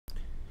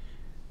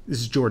This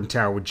is Jordan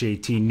Tower with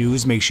JT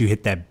News. Make sure you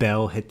hit that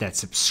bell, hit that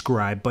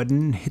subscribe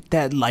button, hit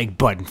that like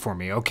button for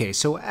me. Okay,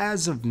 so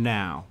as of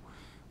now,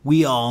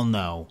 we all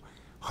know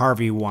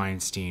Harvey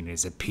Weinstein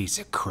is a piece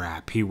of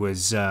crap. He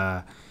was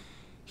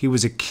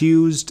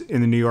accused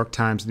in the New York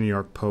Times and the New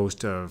York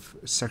Post of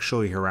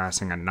sexually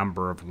harassing a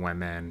number of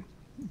women.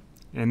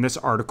 And this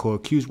article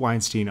accused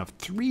Weinstein of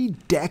 3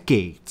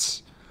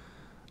 decades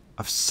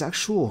of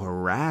sexual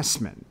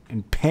harassment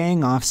and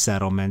paying off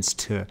settlements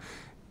to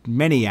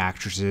many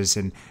actresses,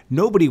 and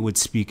nobody would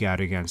speak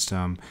out against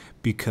him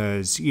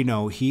because, you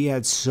know, he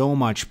had so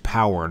much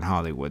power in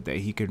Hollywood that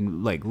he could,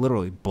 like,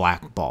 literally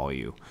blackball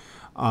you.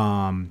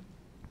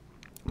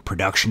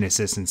 Production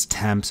assistants,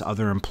 temps,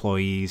 other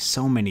employees,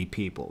 so many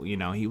people, you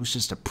know, he was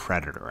just a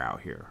predator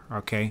out here,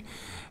 okay?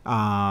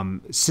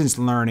 Since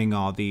learning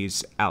all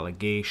these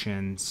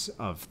allegations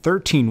of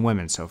 13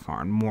 women so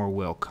far, and more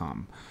will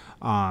come,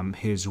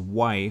 his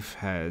wife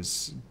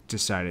has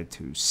decided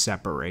to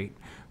separate,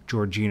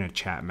 Georgina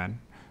Chapman,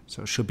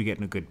 so she'll be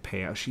getting a good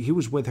payout. He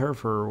was with her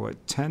for,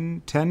 what,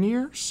 10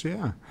 years?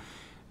 Yeah.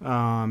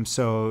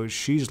 So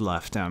she's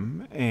left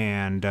him,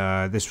 and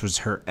this was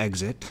her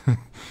exit.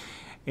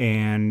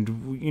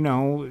 And, you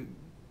know,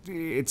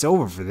 it's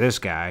over for this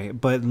guy.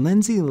 But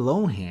Lindsay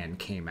Lohan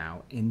came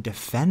out and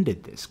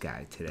defended this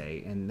guy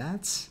today, and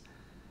that's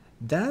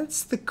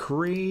the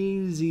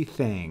crazy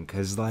thing,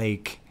 because,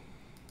 like,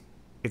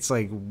 it's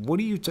like, what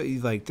do you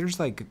like? There's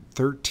like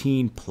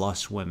 13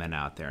 plus women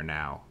out there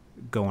now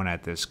going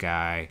at this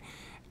guy.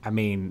 I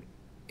mean,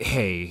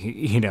 hey,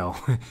 you know,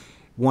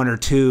 1 or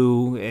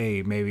 2,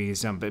 hey, maybe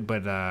something,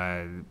 but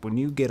when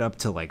you get up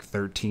to like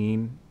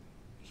 13,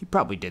 he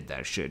probably did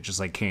that shit,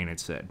 just like Kane had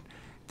said.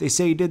 They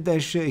say he did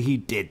that shit, he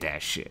did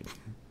that shit.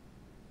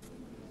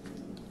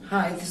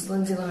 Hi, this is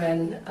Lindsay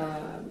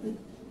Lohan.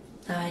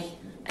 Hi,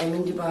 I'm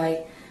in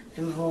Dubai.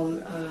 I'm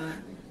home.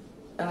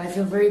 And I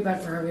feel very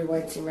bad for Harvey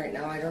Weinstein right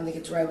now. I don't think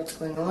it's right what's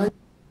going on.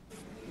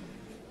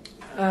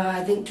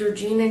 I think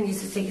Georgina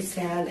needs to take a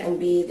stand and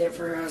be there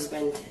for her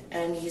husband.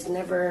 And he's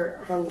never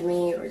harmed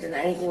me or done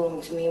anything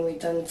wrong to me. And we've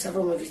done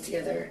several movies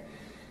together.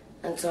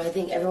 And so I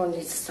think everyone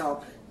needs to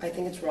stop. I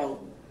think it's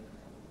wrong.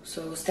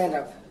 So stand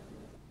up.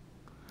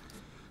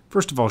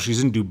 First of all,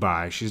 she's in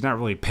Dubai. She's not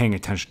really paying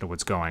attention to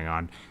what's going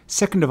on.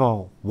 Second of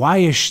all, why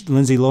is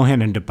Lindsay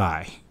Lohan in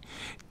Dubai?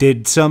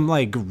 Did some,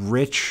 like,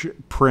 rich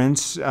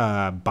prince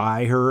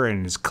buy her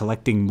and is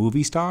collecting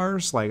movie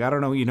stars? Like, I don't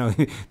know, you know,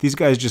 these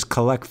guys just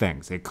collect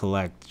things. They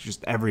collect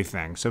just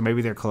everything. So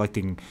maybe they're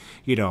collecting,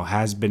 you know,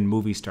 has-been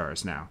movie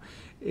stars now.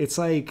 It's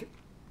like,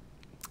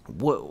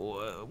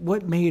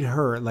 what made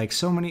her, like,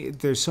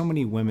 there's so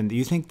many women. Do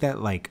you think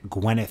that, like,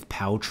 Gwyneth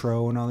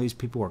Paltrow and all these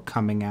people are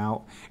coming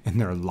out and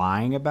they're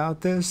lying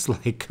about this?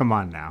 Like, come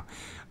on now.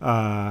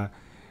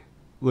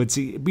 Let's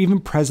see, even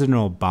President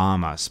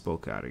Obama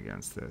spoke out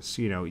against this.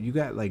 You know, you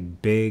got,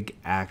 like, big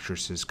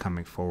actresses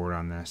coming forward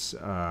on this.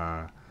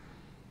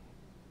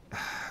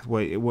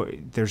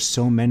 There's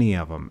so many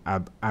of them.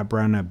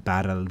 Abrana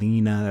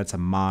Badalina, that's a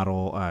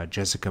model.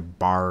 Jessica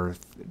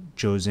Barth,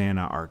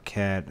 Josanna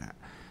Arquette.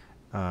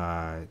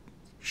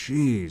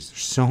 Jeez,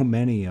 there's so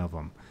many of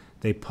them.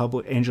 They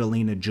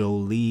Angelina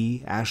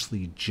Jolie,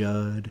 Ashley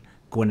Judd,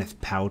 Gwyneth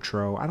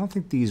Paltrow. I don't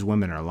think these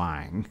women are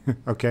lying,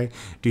 okay?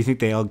 Do you think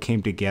they all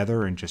came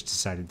together and just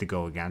decided to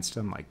go against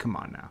him? Like, come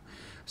on now.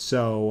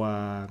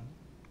 So,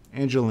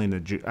 Lindsay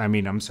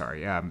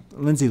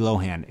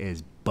Lohan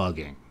is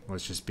bugging.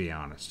 Let's just be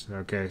honest,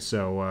 okay?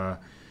 So,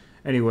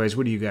 anyways,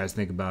 what do you guys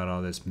think about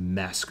all this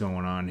mess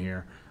going on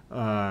here?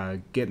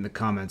 Get in the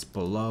comments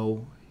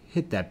below.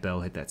 Hit that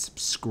bell, hit that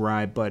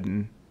subscribe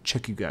button.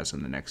 Check you guys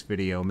on the next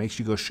video. Make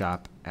sure you go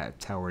shop at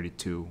Tower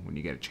 82 when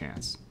you get a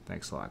chance.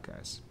 Thanks a lot,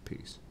 guys.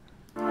 Peace.